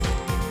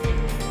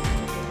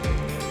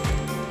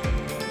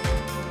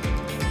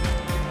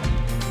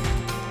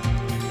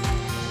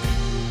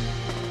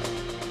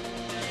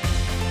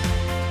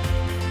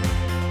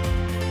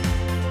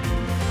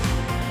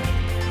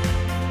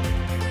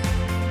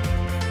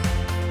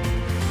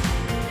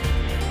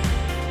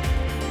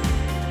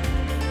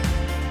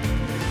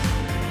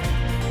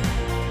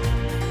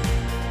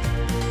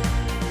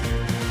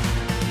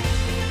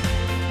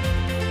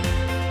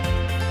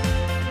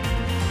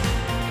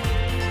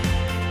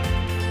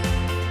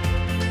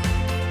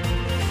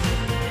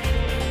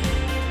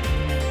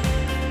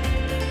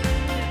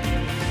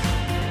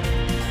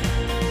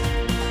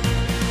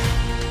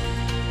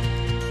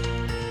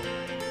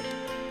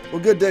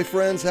a good day,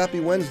 friends. Happy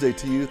Wednesday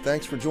to you.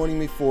 Thanks for joining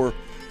me for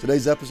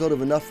today's episode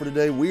of Enough for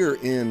Today. We are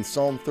in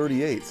Psalm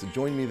 38, so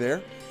join me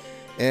there.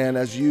 And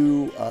as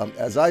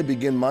I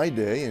begin my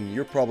day, and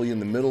you're probably in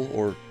the middle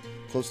or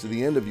close to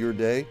the end of your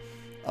day,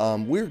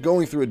 we're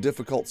going through a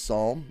difficult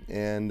psalm,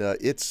 and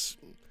it's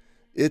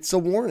a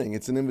warning.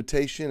 It's an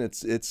invitation.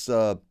 It's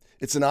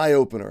an eye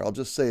opener. I'll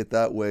just say it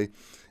that way.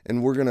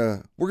 And we're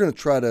gonna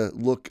try to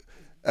look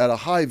at a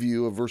high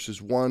view of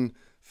verses 1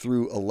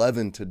 through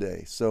 11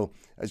 today. So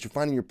as you're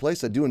finding your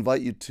place, I do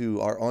invite you to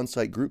our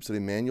on-site groups at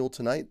Emmanuel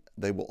tonight.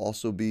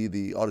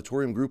 The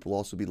auditorium group will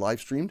also be live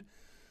streamed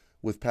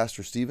with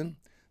Pastor Stephen.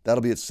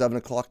 That'll be at 7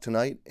 o'clock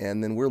tonight.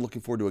 And then we're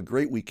looking forward to a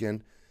great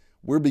weekend.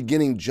 We're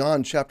beginning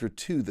John chapter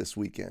 2 this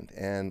weekend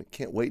and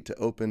can't wait to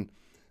open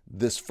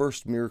this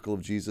first miracle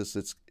of Jesus.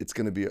 It's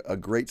going to be a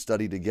great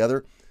study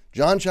together.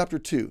 John chapter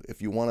 2,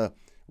 if you want to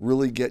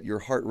really get your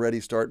heart ready,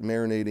 start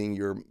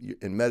marinating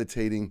and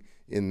meditating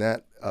in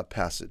that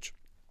passage.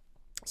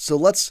 So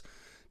let's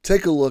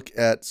take a look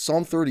at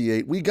Psalm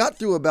 38. We got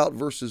through about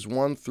verses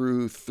 1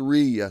 through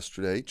 3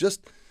 yesterday,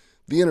 just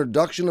the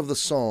introduction of the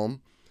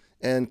psalm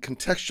and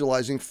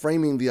contextualizing,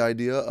 framing the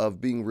idea of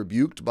being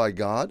rebuked by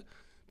God,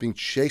 being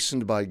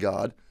chastened by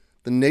God,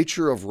 the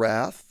nature of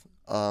wrath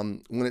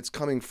when it's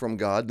coming from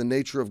God, the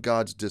nature of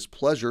God's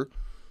displeasure.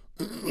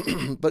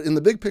 But in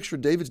the big picture,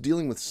 David's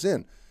dealing with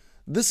sin.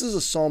 This is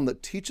a psalm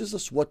that teaches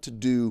us what to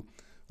do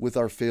with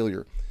our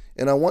failure.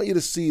 And I want you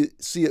to see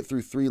it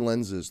through 3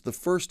 lenses. The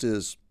first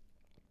is,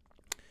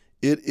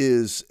 it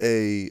is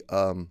a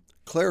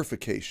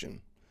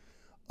clarification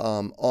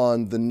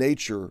on the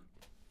nature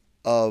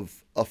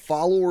of a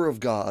follower of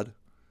God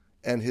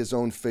and his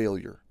own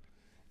failure.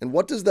 And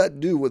what does that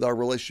do with our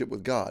relationship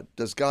with God?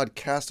 Does God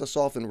cast us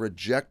off and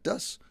reject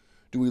us?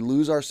 Do we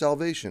lose our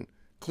salvation?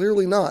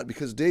 Clearly not,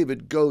 because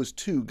David goes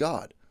to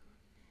God.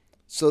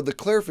 So the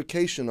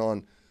clarification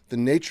on the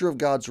nature of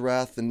God's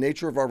wrath, the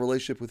nature of our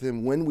relationship with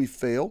him when we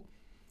fail.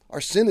 Our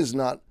sin is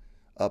not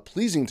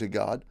pleasing to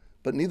God,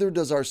 but neither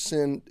does our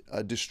sin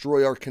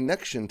destroy our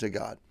connection to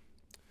God.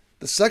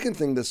 The second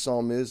thing this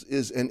psalm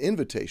is an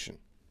invitation.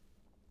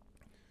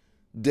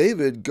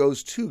 David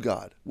goes to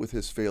God with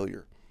his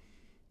failure.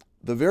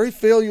 The very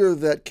failure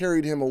that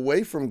carried him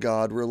away from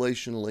God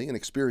relationally and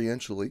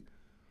experientially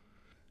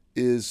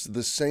is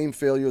the same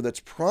failure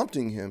that's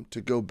prompting him to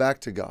go back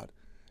to God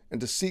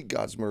and to seek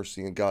God's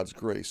mercy and God's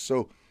grace.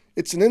 So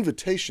it's an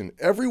invitation.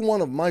 Every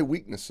one of my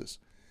weaknesses,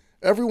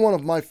 every one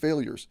of my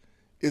failures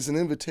is an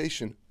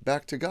invitation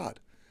back to God,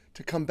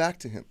 to come back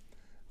to him.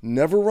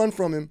 Never run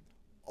from him,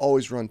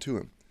 always run to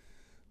him.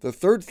 The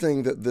third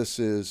thing that this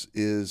is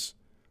it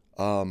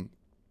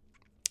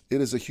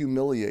is a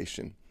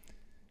humiliation.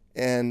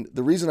 And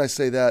the reason I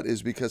say that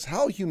is because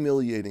how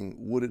humiliating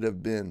would it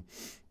have been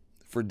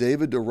for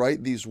David to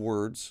write these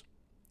words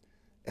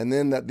and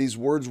then that these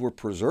words were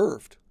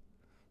preserved?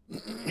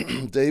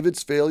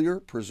 David's failure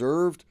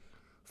preserved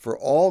for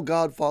all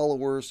God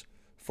followers,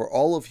 for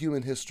all of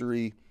human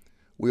history.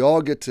 We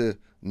all get to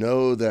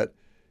know that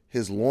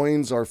his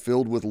loins are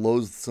filled with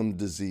loathsome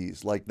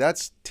disease. Like,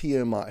 that's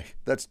TMI.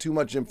 That's too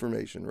much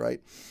information, right?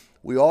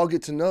 We all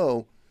get to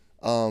know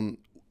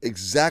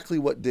exactly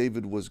what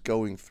David was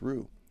going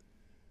through.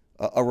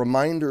 A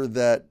reminder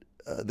that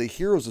the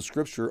heroes of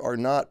Scripture are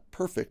not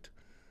perfect.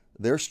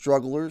 They're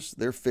strugglers,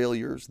 they're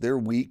failures, they're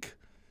weak.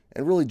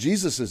 And really,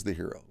 Jesus is the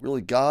hero.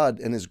 Really, God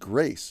and his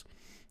grace,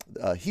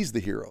 he's the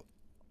hero.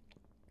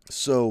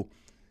 So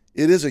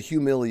it is a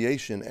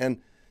humiliation.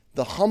 And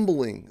the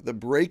humbling, the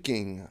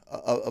breaking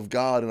of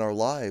God in our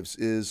lives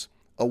is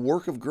a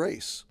work of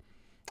grace.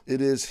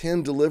 It is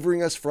him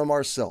delivering us from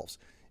ourselves.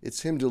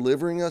 It's him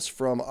delivering us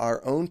from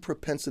our own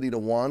propensity to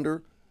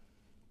wander,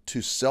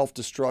 to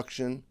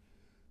self-destruction,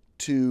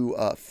 to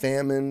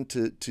famine,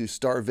 to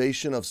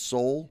starvation of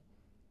soul,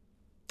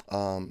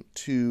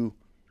 to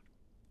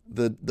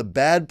the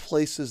bad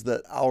places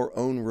that our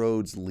own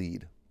roads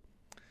lead.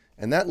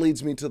 And that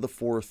leads me to the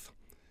fourth.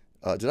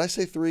 Did I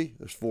say 3?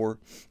 There's 4.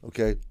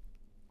 Okay.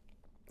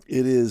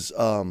 It is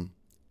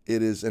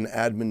an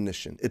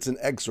admonition. It's an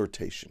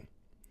exhortation.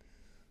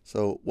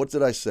 So what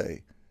did I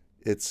say?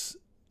 It's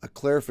a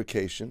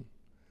clarification.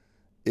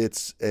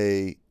 It's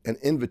an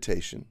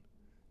invitation.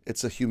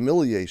 It's a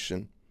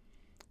humiliation.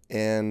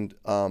 And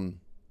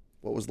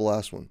what was the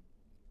last one?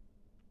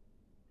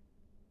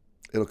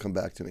 It'll come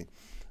back to me.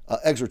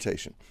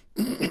 Exhortation.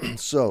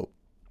 So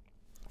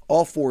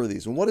all 4 of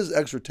these. And what is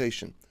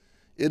exhortation?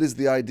 It is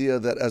the idea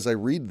that as I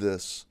read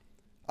this,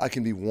 I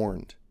can be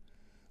warned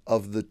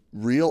of the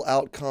real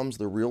outcomes,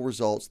 the real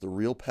results, the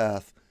real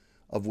path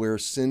of where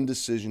sin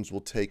decisions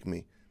will take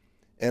me.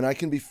 And I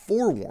can be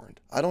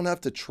forewarned. I don't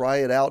have to try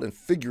it out and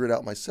figure it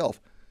out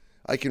myself.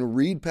 I can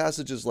read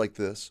passages like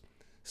this,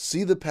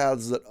 see the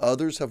paths that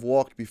others have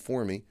walked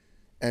before me,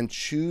 and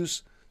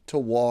choose to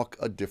walk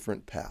a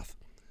different path.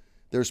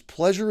 There's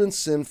pleasure in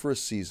sin for a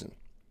season,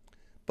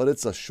 but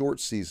it's a short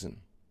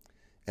season.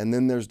 And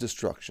then there's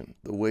destruction.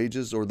 The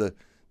wages, or the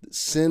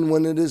sin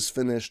when it is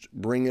finished,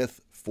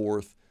 bringeth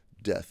forth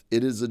death.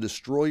 It is a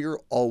destroyer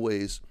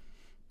always.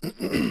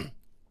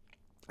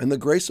 And the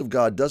grace of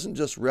God doesn't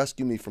just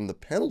rescue me from the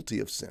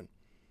penalty of sin.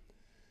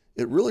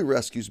 It really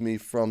rescues me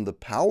from the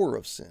power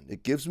of sin.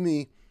 It gives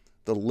me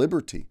the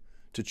liberty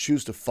to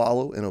choose to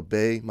follow and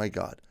obey my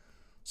God.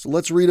 So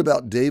let's read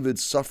about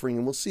David's suffering,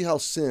 and we'll see how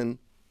sin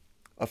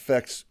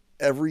affects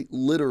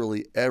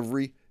literally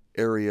every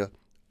area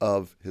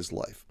of his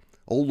life.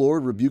 O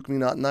Lord, rebuke me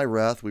not in thy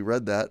wrath. We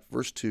read that,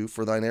 verse 2.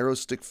 For thine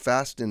arrows stick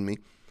fast in me.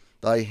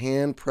 Thy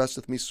hand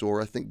presseth me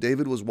sore. I think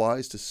David was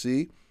wise to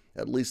see,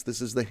 at least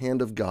this is the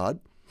hand of God.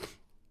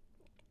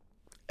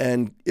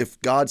 And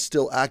if God's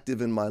still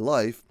active in my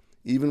life,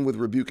 even with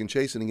rebuke and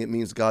chastening, it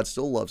means God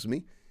still loves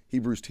me.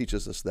 Hebrews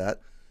teaches us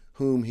that.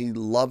 Whom he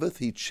loveth,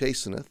 he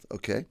chasteneth.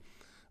 Okay.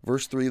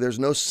 Verse 3, there's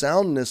no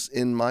soundness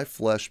in my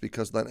flesh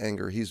because of that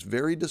anger. He's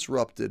very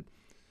disrupted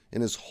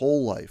in his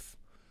whole life.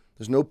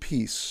 There's no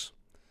peace.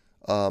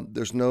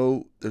 There's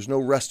no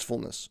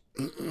restfulness.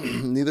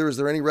 Neither is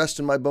there any rest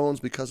in my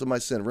bones because of my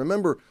sin.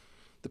 Remember,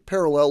 the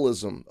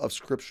parallelism of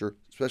Scripture,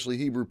 especially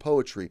Hebrew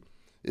poetry,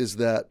 is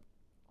that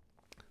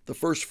the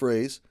first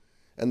phrase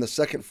and the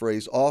second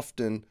phrase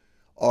often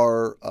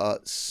are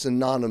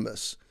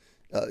synonymous,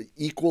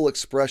 equal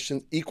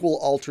expression, equal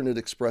alternate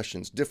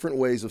expressions, different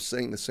ways of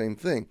saying the same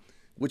thing,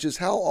 which is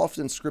how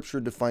often Scripture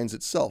defines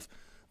itself.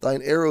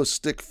 Thine arrows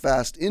stick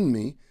fast in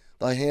me,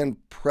 thy hand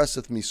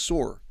presseth me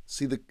sore.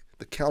 See the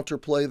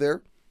counterplay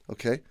there?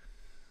 Okay.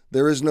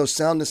 There is no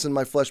soundness in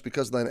my flesh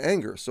because of thine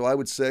anger. So I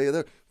would say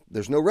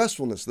there's no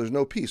restfulness, there's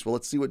no peace. Well,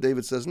 let's see what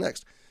David says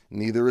next.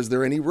 Neither is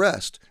there any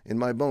rest in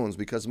my bones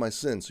because of my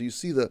sin. So you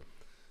see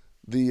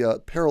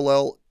the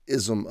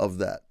parallelism of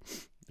that.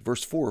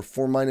 Verse 4,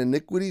 for mine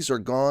iniquities are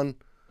gone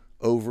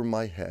over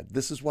my head.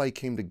 This is why he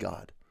came to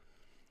God,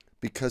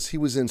 because he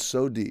was in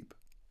so deep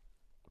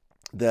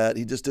that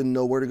he just didn't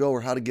know where to go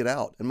or how to get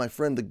out. And my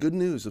friend, the good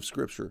news of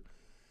Scripture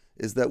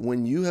is that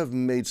when you have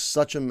made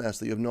such a mess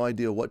that you have no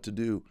idea what to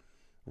do,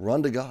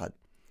 run to God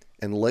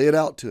and lay it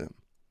out to him.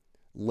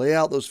 Lay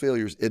out those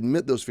failures,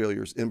 admit those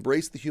failures,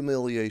 embrace the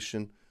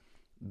humiliation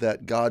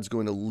that God's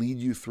going to lead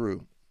you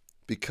through,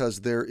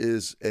 because there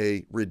is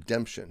a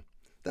redemption.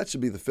 That should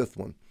be the fifth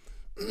one.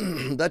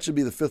 That should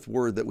be the fifth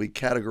word that we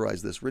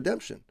categorize this: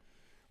 redemption,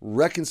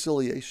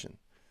 reconciliation,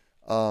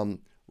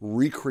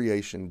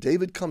 recreation.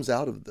 David comes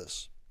out of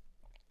this.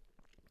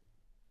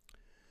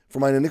 For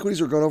mine iniquities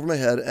are gone over my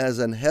head as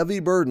an heavy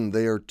burden.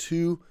 They are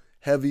too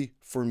heavy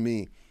for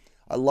me.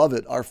 I love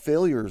it. Our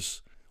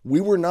failures,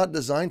 we were not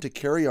designed to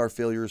carry our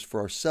failures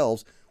for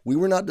ourselves. We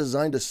were not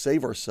designed to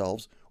save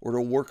ourselves or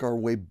to work our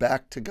way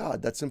back to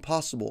God. That's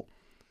impossible.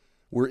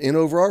 We're in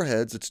over our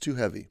heads. It's too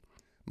heavy.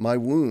 My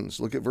wounds,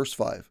 look at verse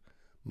 5.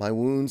 My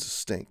wounds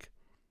stink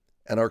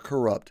and are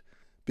corrupt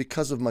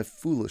because of my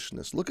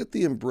foolishness. Look at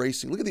the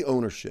embracing. Look at the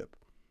ownership.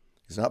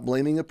 He's not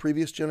blaming a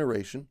previous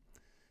generation.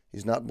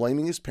 He's not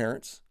blaming his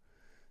parents.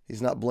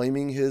 He's not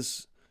blaming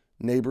his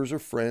neighbors or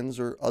friends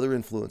or other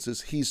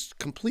influences. He's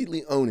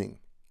completely owning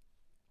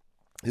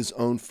his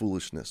own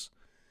foolishness.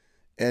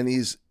 And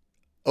he's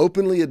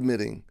openly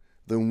admitting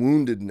the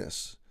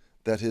woundedness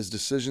that his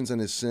decisions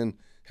and his sin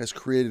has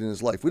created in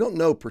his life. We don't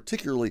know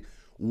particularly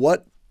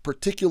what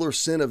particular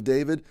sin of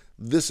David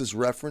this is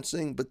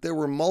referencing, but there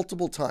were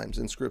multiple times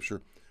in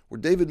Scripture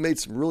where David made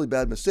some really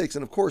bad mistakes.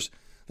 And of course,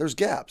 there's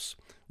gaps.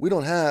 We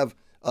don't have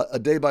a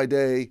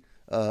day-by-day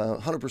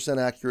 100%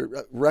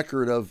 accurate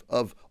record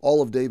of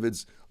all of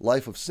David's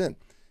life of sin.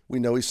 We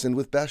know he sinned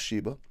with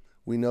Bathsheba.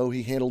 We know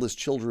he handled his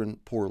children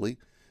poorly.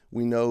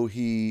 We know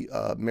he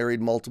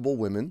married multiple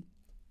women.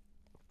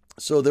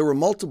 So there were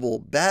multiple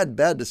bad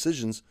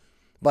decisions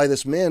by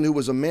this man who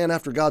was a man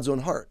after God's own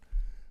heart,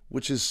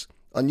 which is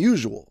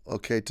unusual.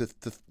 Okay,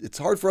 it's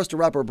hard for us to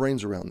wrap our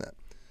brains around that.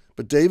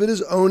 But David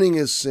is owning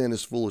his sin,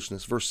 his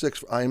foolishness. Verse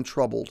 6, I am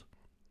troubled.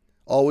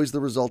 Always the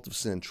result of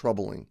sin,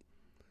 troubling.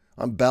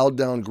 I'm bowed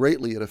down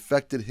greatly. It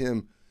affected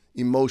him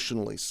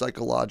emotionally,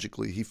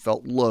 psychologically. He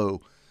felt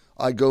low.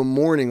 I go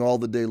mourning all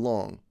the day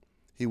long.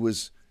 He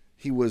was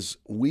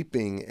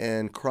weeping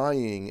and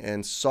crying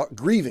and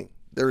grieving.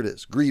 There it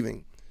is,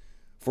 grieving.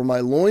 For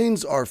my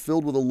loins are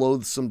filled with a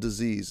loathsome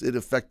disease. It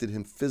affected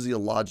him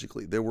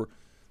physiologically. There were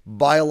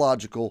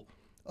biological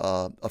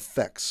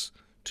effects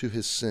to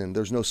his sin.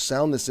 There's no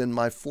soundness in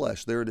my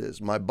flesh. There it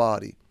is, my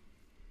body.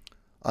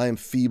 I am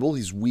feeble.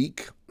 He's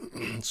weak,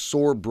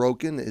 sore,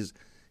 broken.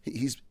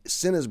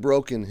 Sin has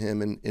broken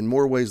him in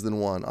more ways than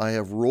one. I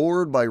have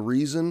roared by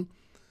reason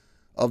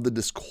of the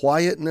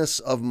disquietness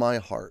of my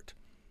heart.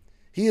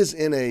 He is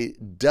in a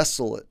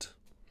desolate,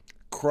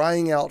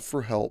 crying out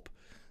for help,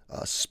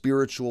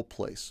 spiritual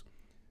place.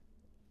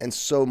 And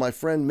so, my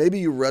friend, maybe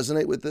you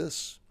resonate with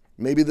this.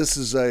 Maybe this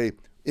is a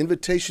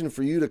invitation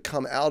for you to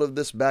come out of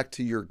this back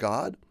to your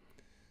God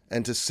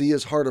and to see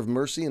his heart of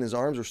mercy, and his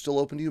arms are still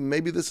open to you.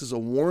 Maybe this is a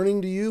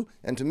warning to you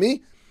and to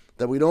me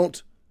that we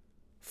don't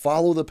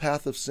follow the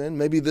path of sin.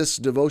 Maybe this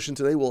devotion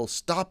today will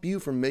stop you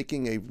from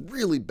making a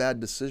really bad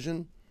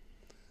decision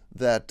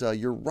that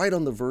you're right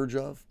on the verge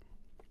of.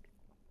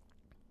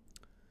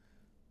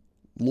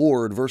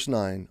 Lord, verse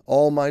 9,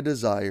 all my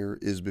desire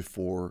is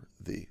before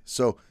thee.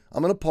 So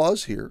I'm going to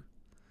pause here.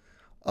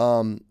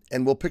 And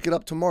we'll pick it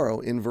up tomorrow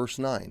in verse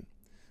 9.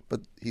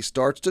 But he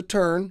starts to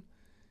turn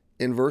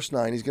in verse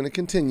 9. He's going to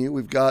continue.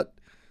 We've got,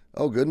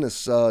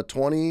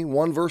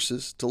 21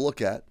 verses to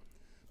look at.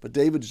 But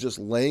David's just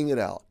laying it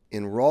out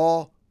in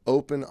raw,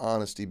 open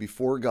honesty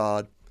before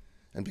God.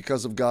 And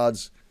because of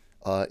God's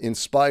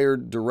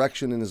inspired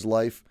direction in his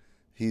life,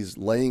 he's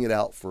laying it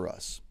out for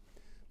us.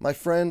 My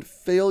friend,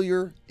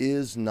 failure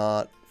is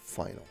not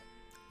final.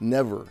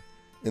 Never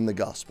in the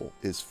gospel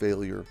is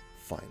failure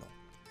final.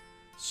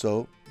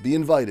 So be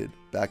invited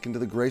back into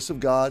the grace of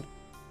God.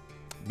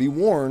 Be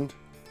warned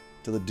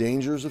to the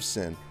dangers of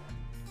sin,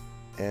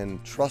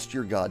 and trust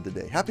your God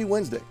today. Happy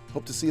Wednesday.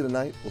 Hope to see you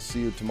tonight. We'll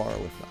see you tomorrow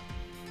if not.